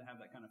 and for them to have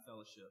that kind of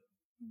fellowship.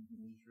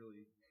 Mm-hmm. It's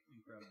really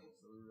incredible.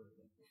 So we're really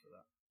thankful for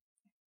that.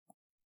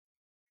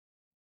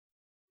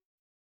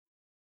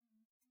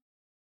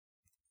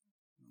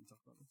 You want to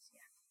talk about this?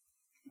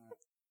 Yeah.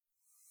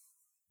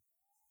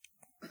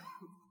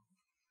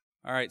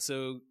 All right,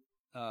 so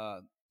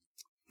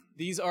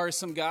these are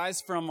some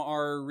guys from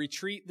our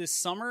retreat this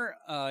summer.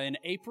 In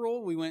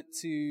April, we went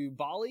to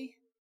Bali.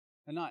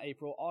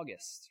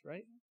 August,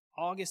 right?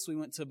 August, we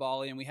went to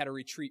Bali, and we had a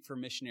retreat for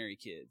missionary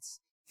kids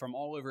from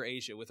all over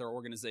Asia with our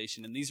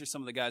organization. And these are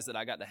some of the guys that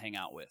I got to hang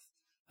out with.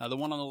 The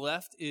one on the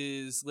left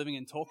is living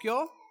in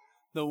Tokyo.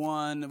 The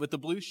one with the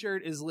blue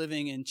shirt is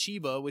living in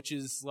Chiba, which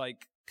is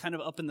kind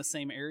of up in the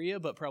same area,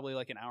 but probably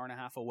an hour and a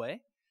half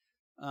away.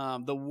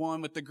 The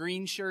one with the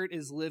green shirt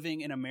is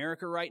living in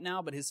America right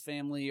now, but his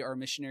family are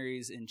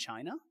missionaries in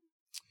China.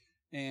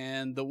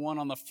 And the one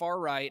on the far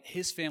right,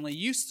 his family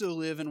used to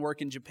live and work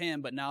in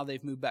Japan, but now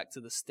they've moved back to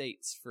the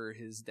States for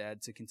his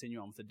dad to continue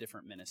on with a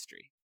different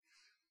ministry.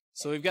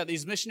 So we've got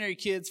these missionary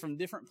kids from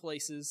different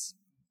places.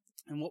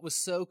 And what was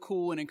so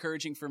cool and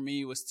encouraging for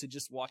me was to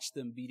just watch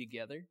them be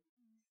together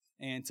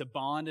and to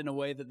bond in a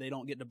way that they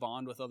don't get to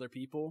bond with other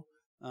people.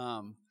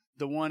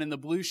 The one in the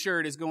blue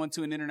shirt is going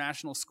to an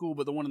international school,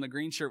 but the one in the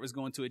green shirt was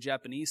going to a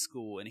Japanese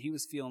school. And he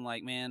was feeling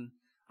man,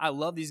 I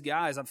love these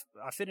guys. I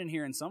fit in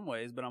here in some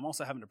ways, but I'm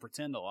also having to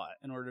pretend a lot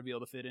in order to be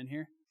able to fit in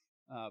here.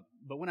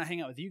 But when I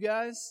hang out with you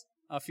guys,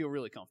 I feel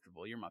really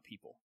comfortable. You're my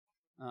people.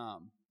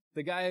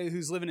 The guy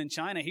who's living in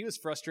China, he was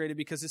frustrated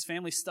because his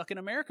family's stuck in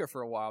America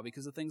for a while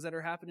because of things that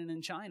are happening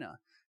in China.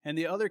 And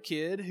the other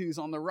kid who's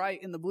on the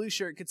right in the blue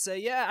shirt could say,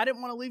 yeah, I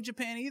didn't want to leave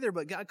Japan either,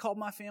 but God called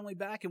my family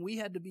back and we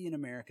had to be in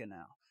America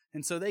now.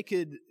 And so they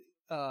could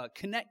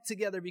connect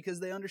together because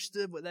they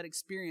understood what that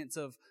experience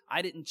of,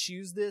 I didn't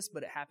choose this,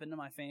 but it happened to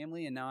my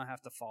family, and now I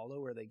have to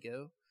follow where they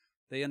go.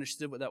 They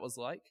understood what that was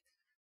like.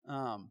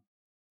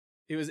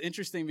 It was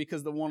interesting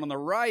because the one on the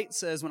right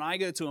says, when I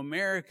go to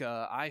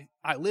America,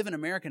 I live in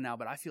America now,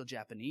 but I feel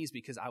Japanese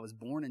because I was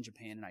born in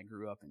Japan and I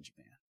grew up in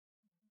Japan.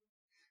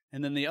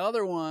 And then the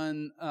other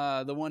one,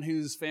 the one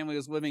whose family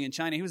was living in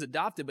China, he was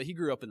adopted, but he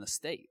grew up in the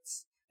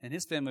States. And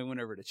his family went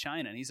over to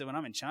China. And he said, when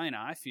I'm in China,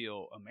 I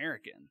feel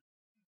American,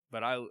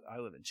 but I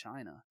live in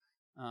China.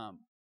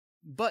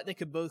 But they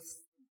could both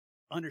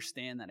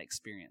understand that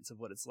experience of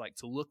what it's like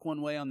to look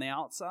one way on the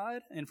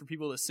outside and for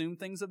people to assume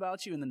things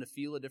about you and then to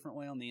feel a different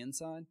way on the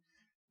inside.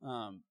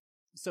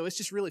 So it's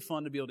just really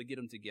fun to be able to get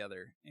them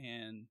together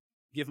and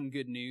give them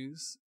good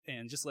news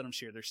and just let them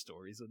share their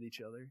stories with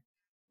each other.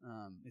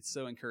 It's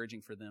so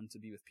encouraging for them to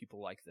be with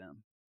people like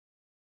them.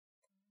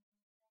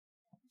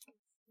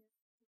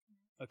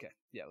 Okay,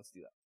 yeah, let's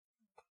do that.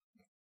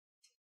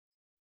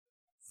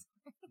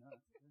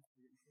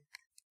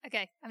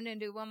 Okay, I'm going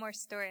to do one more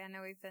story. I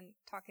know we've been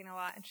talking a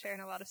lot and sharing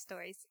a lot of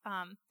stories.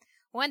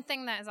 One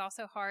thing that is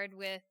also hard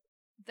with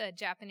the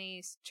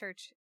Japanese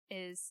church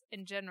is,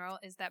 in general,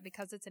 is that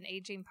because it's an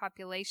aging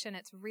population,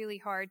 it's really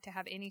hard to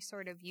have any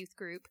sort of youth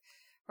group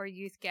or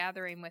youth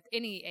gathering with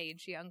any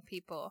age young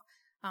people.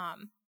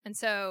 And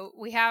so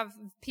we have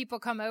people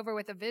come over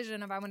with a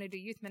vision of, I want to do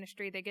youth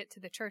ministry. They get to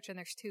the church and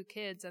there's 2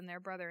 kids and their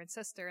brother and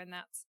sister, and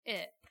that's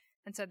it.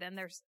 And so then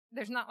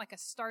there's not like a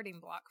starting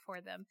block for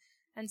them.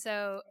 And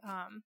so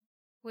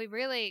we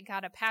really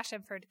got a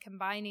passion for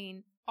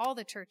combining all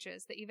the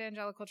churches, the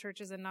evangelical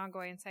churches in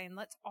Nagoya, and saying,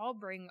 let's all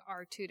bring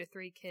our 2 to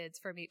 3 kids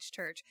from each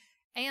church.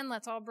 And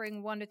let's all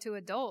bring 1 to 2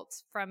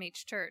 adults from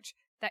each church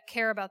that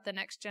care about the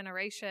next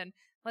generation.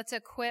 Let's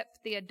equip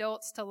the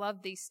adults to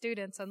love these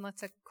students, and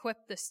let's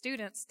equip the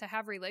students to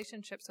have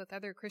relationships with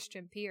other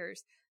Christian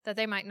peers that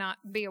they might not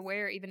be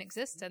aware even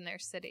exist in their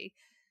city.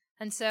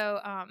 And so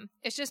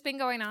it's just been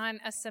going on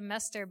a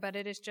semester, but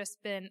it has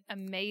just been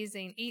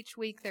amazing. Each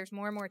week there's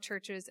more and more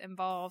churches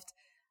involved.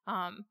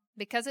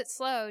 Because it's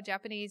slow,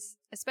 Japanese,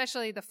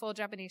 especially the full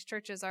Japanese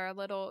churches, are a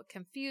little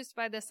confused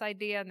by this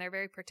idea, and they're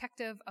very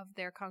protective of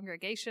their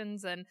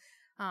congregations. And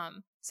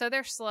so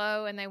they're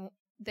slow, and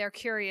they're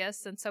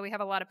curious. And so we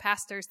have a lot of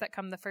pastors that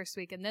come the first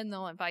week, and then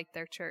they'll invite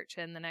their church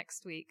in the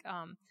next week.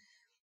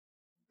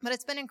 But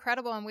it's been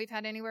incredible, and we've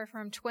had anywhere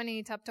from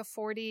 20 to up to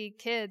 40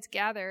 kids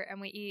gather, and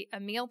we eat a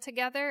meal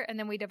together, and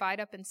then we divide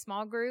up in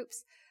small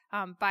groups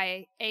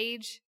by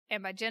age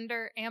and by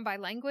gender and by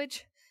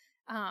language.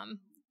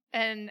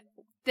 And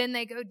then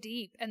they go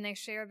deep, and they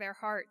share their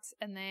hearts,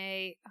 and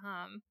they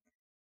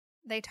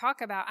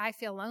talk about, I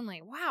feel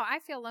lonely. Wow, I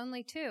feel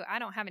lonely too. I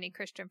don't have any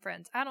Christian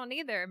friends. I don't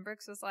either. And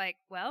Brooks was like,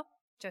 well,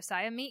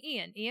 Josiah meet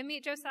Ian. Ian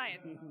meet Josiah.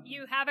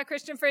 You have a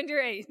Christian friend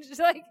your age.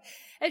 Like,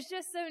 it's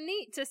just so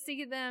neat to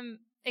see them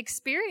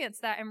experience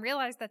that and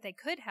realize that they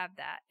could have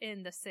that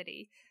in the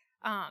city.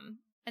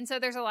 And so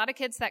there's a lot of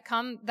kids that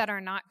come that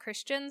are not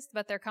Christians,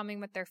 but they're coming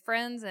with their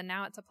friends, and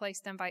now it's a place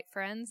to invite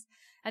friends.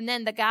 And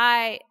then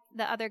the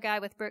other guy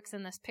with Brooks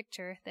in this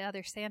picture, the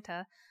other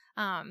Santa,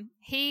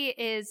 he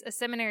is a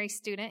seminary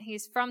student.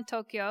 He's from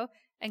Tokyo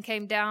and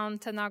came down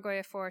to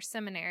Nagoya for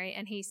seminary,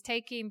 and he's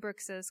taking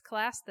Brooks's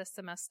class this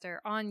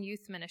semester on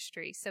youth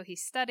ministry. So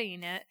he's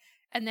studying it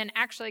and then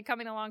actually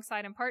coming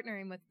alongside and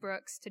partnering with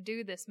Brooks to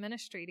do this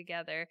ministry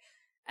together.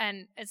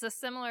 And it's a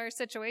similar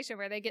situation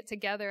where they get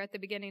together at the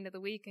beginning of the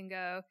week and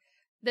go,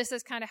 this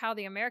is kind of how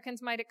the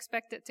Americans might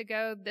expect it to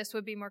go. This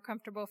would be more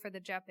comfortable for the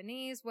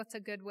Japanese. What's a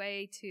good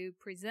way to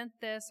present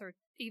this, or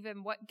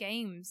even what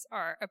games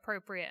are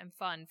appropriate and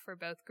fun for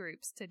both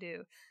groups to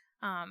do?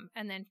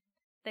 And then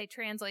they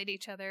translate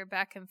each other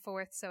back and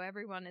forth so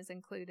everyone is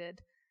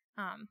included.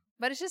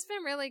 But it's just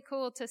been really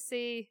cool to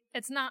see.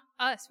 It's not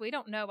us. We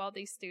don't know all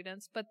these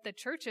students, but the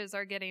churches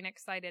are getting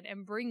excited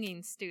and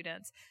bringing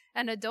students,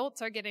 and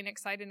adults are getting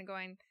excited and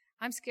going,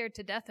 I'm scared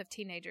to death of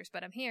teenagers,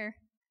 but I'm here,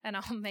 and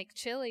I'll make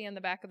chili in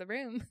the back of the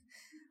room.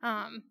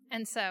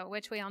 And so,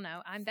 which we all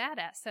know I'm bad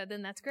at. So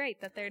then that's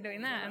great that they're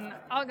doing that, and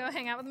I'll go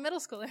hang out with the middle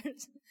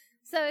schoolers.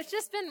 So it's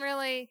just been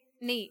really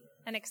neat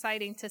and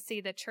exciting to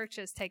see the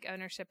churches take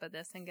ownership of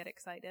this and get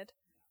excited.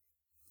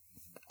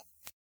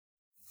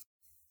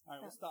 All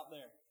right, we'll stop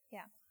there.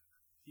 Yeah.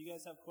 If you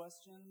guys have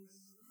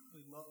questions,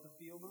 we'd love to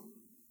field them.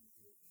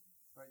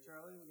 Right,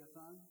 Charlie? We got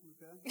time?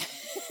 Okay.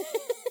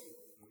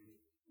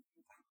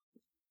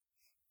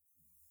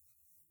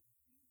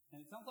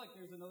 And it sounds like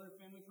there's another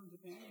family from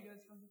Japan. You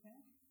guys from Japan?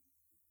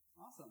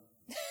 Awesome.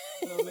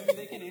 So maybe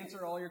they can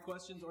answer all your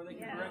questions, or they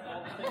can correct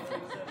all the things we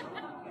said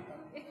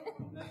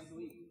next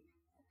week.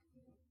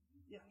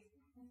 Yeah.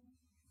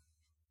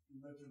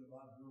 You mentioned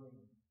about doing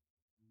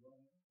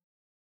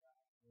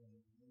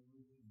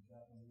English and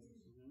Japanese,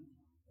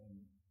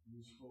 and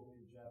you spoke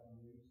in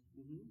Japanese.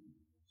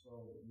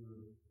 So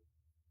you're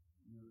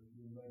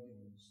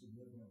making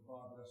significant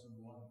progress in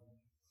the language.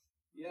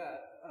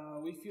 Yeah,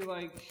 we feel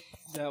like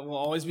that will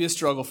always be a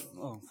struggle.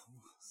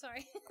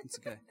 Sorry. It's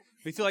okay.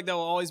 We feel like that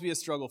will always be a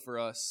struggle for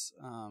us.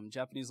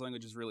 Japanese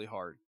language is really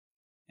hard.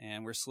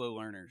 and we're slow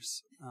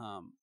learners.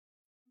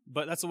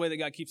 But that's the way that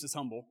God keeps us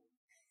humble.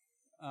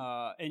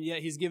 And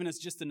yet he's given us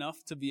just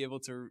enough to be able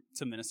to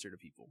minister to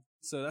people.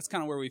 So that's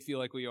kind of where we feel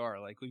like we are.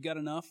 Like, we've got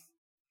enough.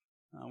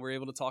 We're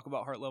able to talk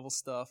about heart level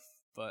stuff,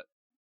 but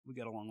we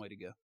got a long way to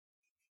go.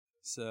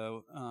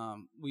 So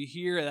we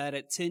hear that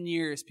at 10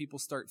 years, people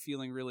start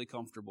feeling really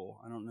comfortable.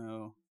 I don't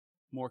know,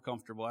 more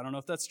comfortable. I don't know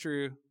if that's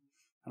true.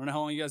 I don't know how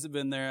long you guys have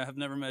been there. I have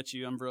never met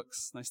you. I'm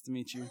Brooks. Nice to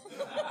meet you.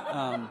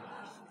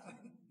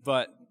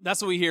 But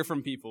that's what we hear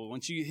from people.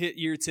 Once you hit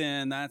year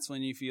 10, that's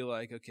when you feel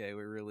like, okay,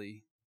 we're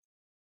really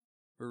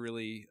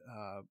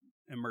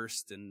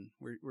immersed, and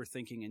we're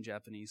thinking in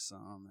Japanese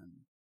some, and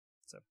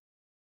so.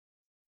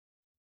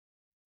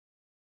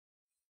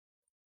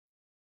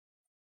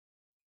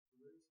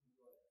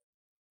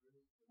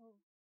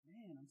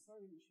 Man, I'm sorry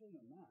I didn't show you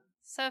on that.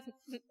 So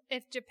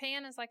if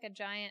Japan is like a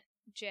giant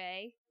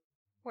J,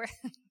 we're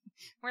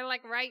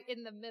like right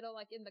in the middle,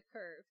 like in the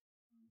curve.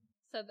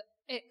 So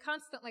it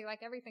constantly,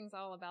 like, everything's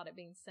all about it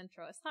being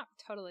central. It's not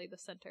totally the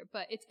center,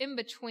 but it's in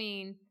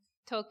between.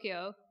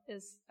 Tokyo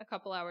is a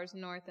couple hours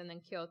north, and then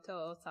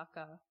Kyoto,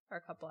 Osaka are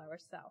a couple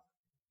hours south.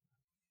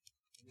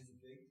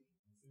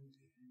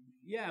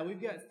 Yeah,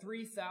 we've got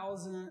 3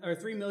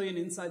 million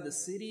inside the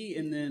city,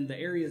 and then the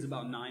area is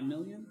about 9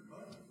 million.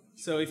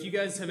 So if you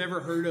guys have ever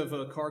heard of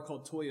a car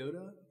called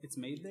Toyota, it's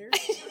made there.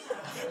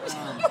 Is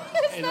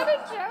that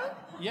a joke?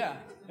 Yeah.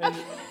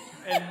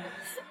 And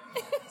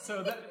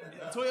so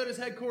Toyota's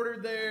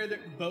headquartered there.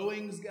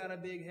 Boeing's got a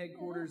big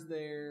headquarters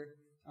there.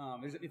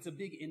 It's a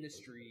big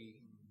industry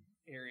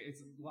area.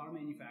 It's a lot of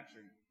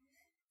manufacturing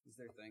is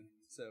their thing.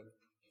 So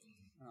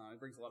it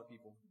brings a lot of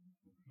people.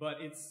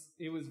 But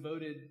it was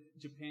voted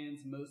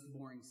Japan's most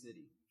boring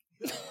city.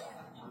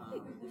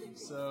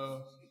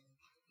 So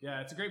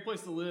yeah, it's a great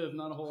place to live.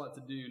 Not a whole lot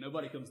to do.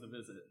 Nobody comes to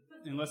visit it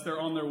unless they're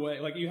on their way.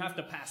 Like, you have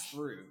to pass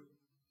through.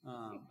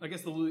 I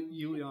guess the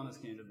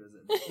Julianas came to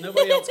visit.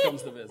 Nobody else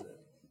comes to visit.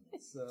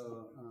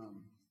 So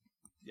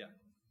yeah.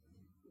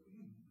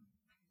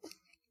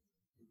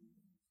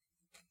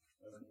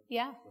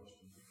 Yeah.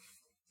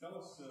 Tell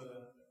us,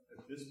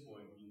 at this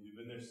point, you've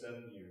been there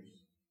 7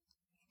 years,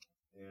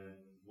 and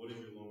what is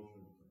your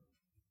long-term plan?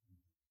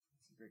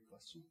 That's a great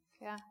question.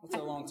 Yeah. What's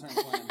our long-term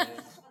plan,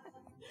 Dave?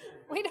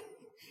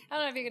 I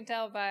don't know if you can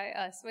tell by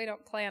us, we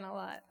don't plan a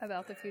lot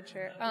about the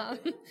future. Our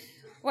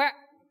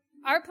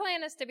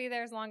plan is to be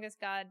there as long as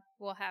God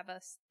will have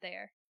us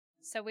there.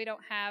 So we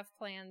don't have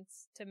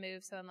plans to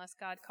move, so unless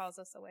God calls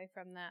us away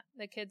from that.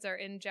 The kids are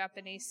in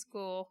Japanese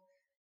school,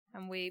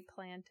 and we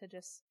plan to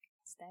just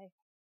stay.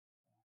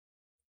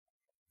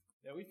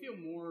 Yeah, we feel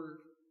more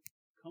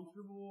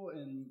comfortable,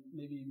 and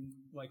maybe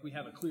like we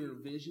have a clearer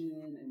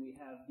vision, and we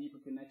have deeper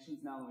connections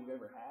now than we've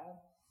ever had.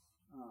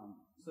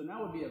 So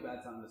now would be a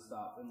bad time to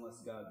stop unless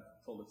God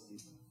told us to.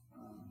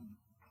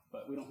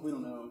 But we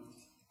don't know.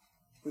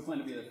 We plan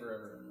to be there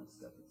forever unless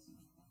God puts us.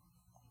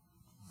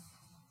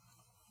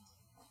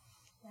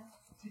 Yeah.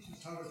 Teach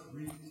us how to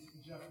read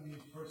a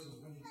Japanese person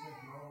when you say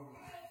hello.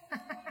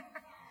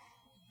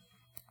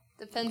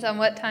 Depends on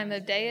what time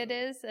of day it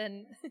is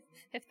and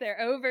if they're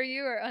over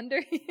you or under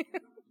you.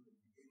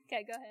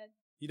 Okay, go ahead.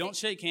 You don't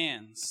shake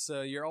hands,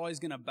 so you're always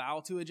going to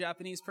bow to a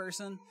Japanese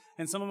person.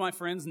 And some of my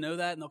friends know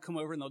that, and they'll come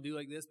over and they'll do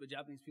like this, but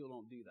Japanese people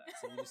don't do that.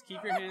 So you just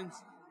keep your hands.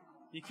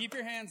 You keep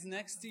your hands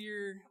next to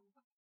your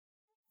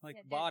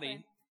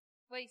body.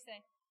 What do you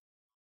say?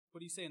 What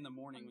do you say in the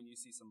morning when you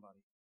see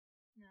somebody?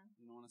 No.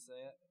 You don't want to say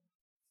it?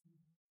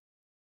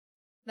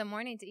 The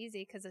morning's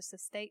easy because it's a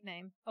state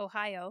name,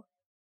 Ohio.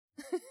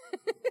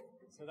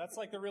 So that's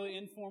like the really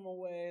informal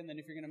way, and then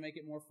if you're going to make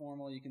it more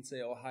formal, you can say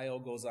Ohayo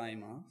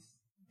gozaimasu.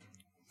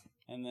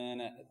 And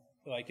then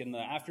like in the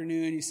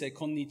afternoon, you say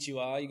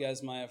konnichiwa. You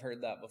guys might have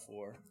heard that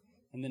before.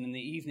 And then in the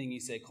evening,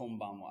 you say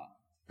konbanwa.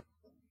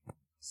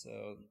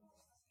 So,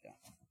 yeah.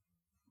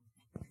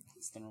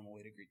 It's the normal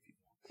way to greet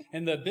people.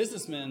 And the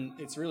businessmen,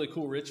 it's a really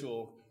cool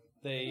ritual.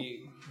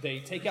 They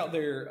take out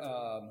their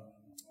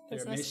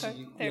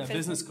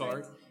business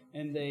card,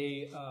 and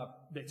they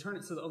turn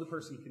it so the other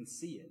person can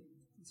see it.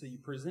 So you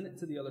present it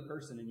to the other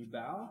person, and you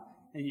bow,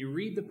 and you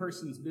read the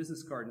person's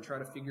business card and try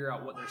to figure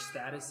out what their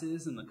status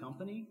is in the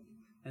company,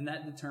 and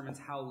that determines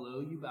how low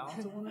you bow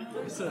to one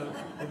another. So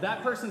if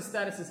that person's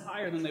status is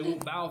higher, then they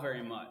won't bow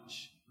very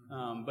much.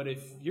 But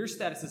if your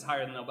status is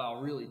higher, then they'll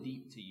bow really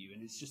deep to you,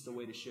 and it's just a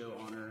way to show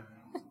honor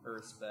or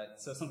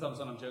respect. So sometimes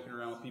when I'm joking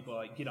around with people,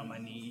 I get on my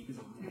knees.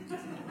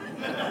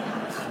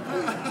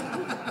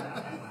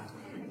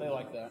 They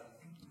like that.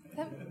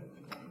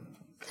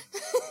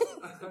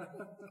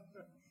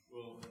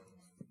 Well,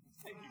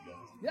 thank you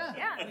guys.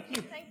 Yeah.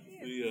 Thank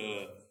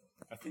you.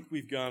 I think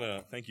we've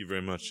got thank you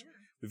very much.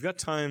 We've got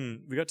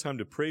time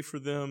to pray for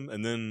them,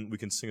 and then we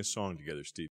can sing a song together, Steve.